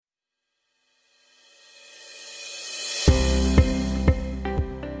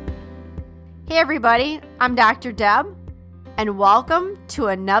everybody, I'm Dr. Deb, and welcome to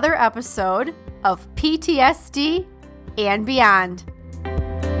another episode of PTSD and Beyond.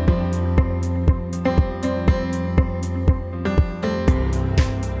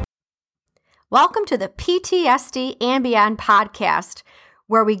 Welcome to the PTSD and Beyond podcast,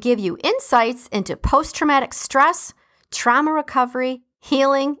 where we give you insights into post-traumatic stress, trauma recovery,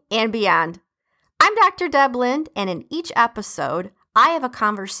 healing, and beyond. I'm Dr. Deb Lind, and in each episode, I have a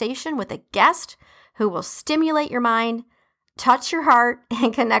conversation with a guest who will stimulate your mind, touch your heart,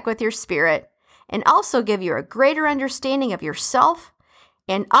 and connect with your spirit, and also give you a greater understanding of yourself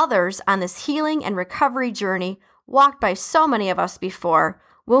and others on this healing and recovery journey walked by so many of us before,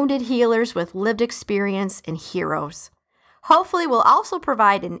 wounded healers with lived experience and heroes. Hopefully, we'll also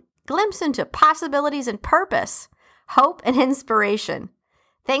provide a glimpse into possibilities and purpose, hope, and inspiration.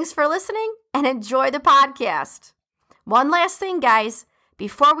 Thanks for listening and enjoy the podcast. One last thing, guys,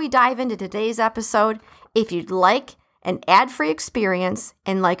 before we dive into today's episode, if you'd like an ad-free experience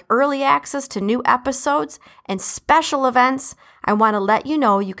and like early access to new episodes and special events, I want to let you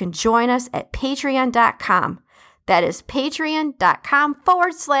know you can join us at patreon.com. That is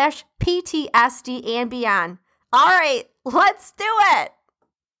patreon.com/PTSD and Beyond. All right, let's do it.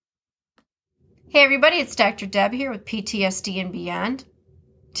 Hey, everybody, it's Dr. Deb here with PTSD and Beyond.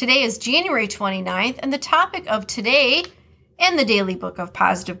 Today is January 29th, and the topic of today in the Daily Book of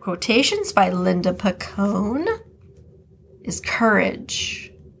Positive Quotations by Linda Picone is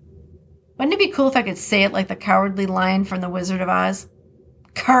courage. Wouldn't it be cool if I could say it like the Cowardly Lion from The Wizard of Oz?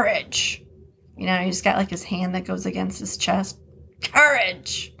 Courage. You know, he's got like his hand that goes against his chest.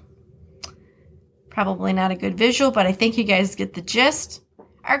 Courage. Probably not a good visual, but I think you guys get the gist.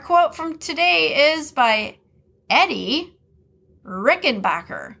 Our quote from today is by Eddie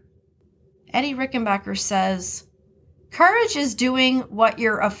Rickenbacker. Eddie Rickenbacker says, "Courage is doing what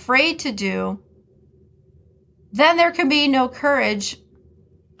you're afraid to do. Then there can be no courage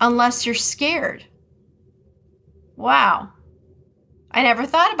unless you're scared." Wow. I never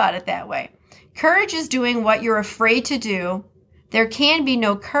thought about it that way. Courage is doing what you're afraid to do. There can be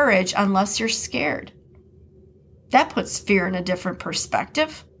no courage unless you're scared. That puts fear in a different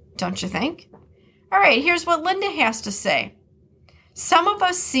perspective, don't you think? All right, here's what Linda has to say. Some of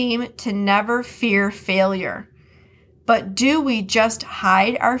us seem to never fear failure, but do we just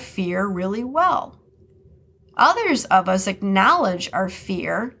hide our fear really well? Others of us acknowledge our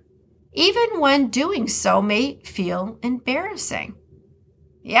fear, even when doing so may feel embarrassing.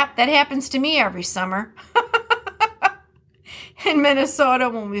 Yep, that happens to me every summer. In Minnesota,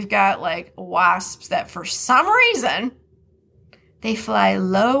 when we've got like wasps that for some reason, they fly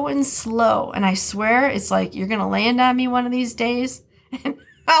low and slow. And I swear it's like you're going to land on me one of these days and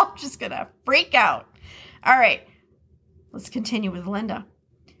I'm just going to freak out. All right, let's continue with Linda.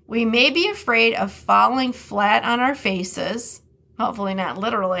 We may be afraid of falling flat on our faces, hopefully not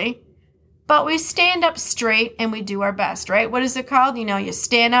literally, but we stand up straight and we do our best, right? What is it called? You know, you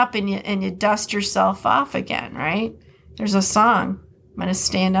stand up and you dust yourself off again, right? There's a song, I'm going to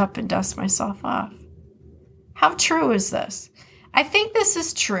stand up and dust myself off. How true is this? I think this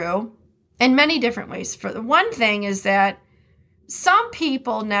is true in many different ways. For the one thing is that some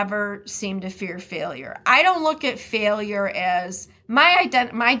people never seem to fear failure. I don't look at failure as, my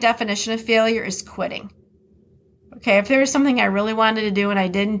definition of failure is quitting. Okay, if there was something I really wanted to do and I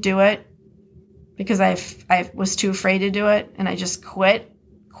didn't do it because I was too afraid to do it and I just quit,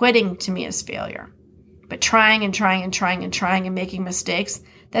 quitting to me is failure. But trying and making mistakes,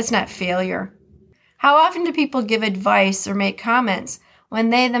 that's not failure. How often do people give advice or make comments when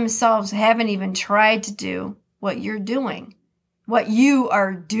they themselves haven't even tried to do what you're doing, what you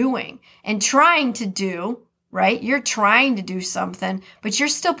are doing and trying to do, right? You're trying to do something, but you're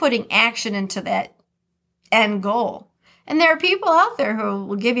still putting action into that end goal. And there are people out there who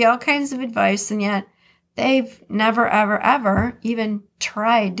will give you all kinds of advice, and yet they've never, ever, ever even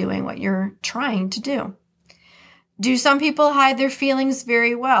tried doing what you're trying to do. Do some people hide their feelings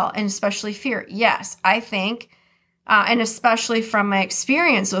very well, and especially fear? Yes, I think, and especially from my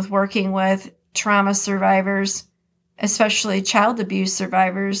experience with working with trauma survivors, especially child abuse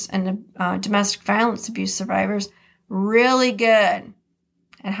survivors and domestic violence abuse survivors, really good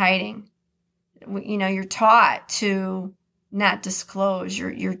at hiding. You know, you're taught to not disclose.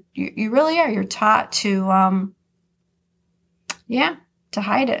 You really are. You're taught to, to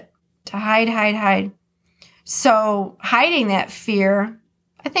hide it, to hide. So hiding that fear,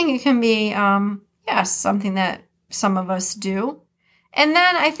 I think it can be, something that some of us do. And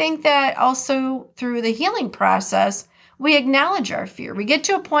then I think that also through the healing process, we acknowledge our fear. We get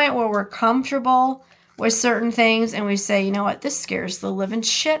to a point where we're comfortable with certain things and we say, you know what, this scares the living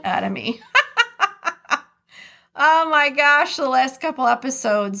shit out of me. Oh my gosh, the last couple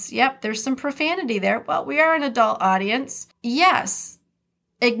episodes. Yep, there's some profanity there. Well, we are an adult audience. Yes,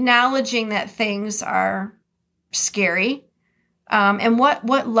 acknowledging that things are scary. And what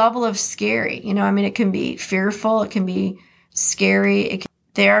level of scary? You know, I mean, it can be fearful. It can be scary.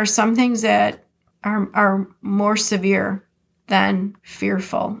 There are some things that are more severe than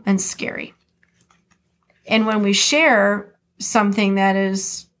fearful and scary. And when we share something that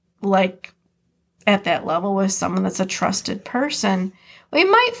is like at that level with someone that's a trusted person, we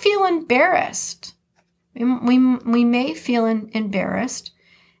might feel embarrassed. We may feel embarrassed,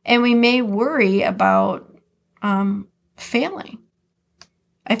 and we may worry about failing.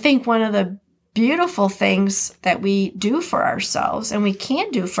 I think one of the beautiful things that we do for ourselves, and we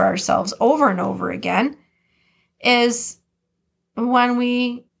can do for ourselves over and over again, is when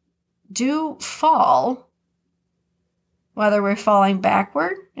we do fall, whether we're falling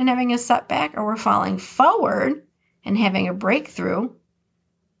backward and having a setback or we're falling forward and having a breakthrough,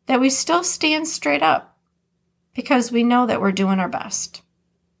 that we still stand straight up because we know that we're doing our best.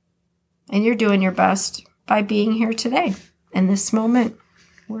 And you're doing your best by being here today. In this moment,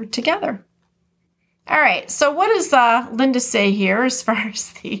 we're together. All right, so what does Linda say here as far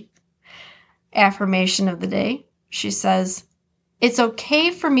as the affirmation of the day? She says, "It's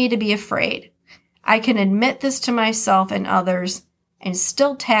okay for me to be afraid. I can admit this to myself and others and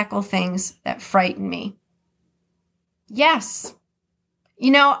still tackle things that frighten me." Yes.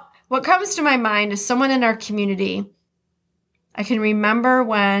 You know, what comes to my mind is someone in our community. I can remember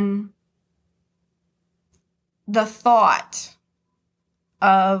when the thought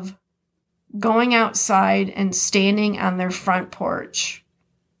of going outside and standing on their front porch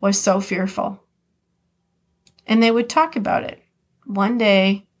was so fearful. And they would talk about it. One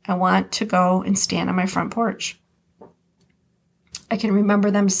day, I want to go and stand on my front porch. I can remember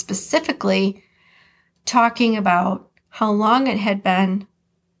them specifically talking about how long it had been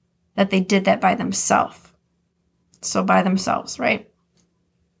that they did that by themselves. So by themselves, right?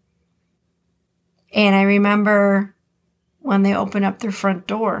 And I remember when they opened up their front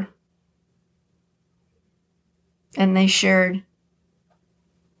door and they shared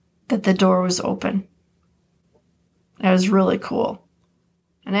that the door was open. That was really cool.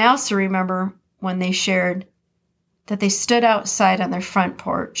 And I also remember when they shared that they stood outside on their front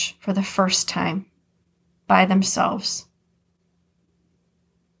porch for the first time by themselves.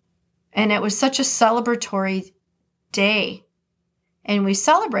 And it was such a celebratory day. And we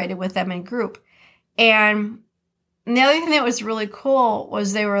celebrated with them in group. And the other thing that was really cool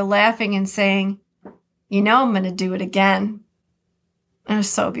was they were laughing and saying, "You know, I'm going to do it again." And it was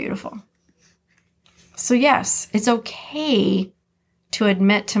so beautiful. So yes, it's okay to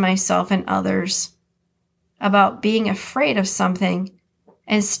admit to myself and others about being afraid of something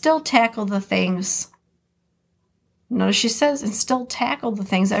and still tackle the things. Notice she says, and still tackle the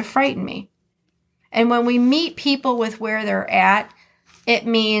things that frighten me. And when we meet people with where they're at, it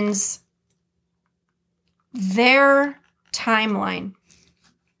means their timeline,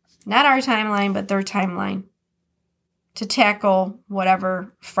 not our timeline, but their timeline to tackle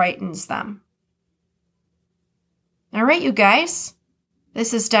whatever frightens them. All right, you guys,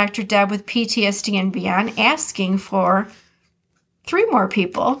 this is Dr. Deb with PTSD and Beyond asking for 3 more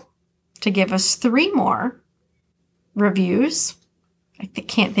people to give us 3 more reviews. I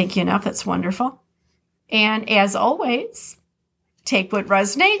can't thank you enough. That's wonderful. And as always, take what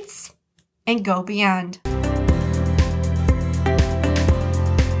resonates and go beyond.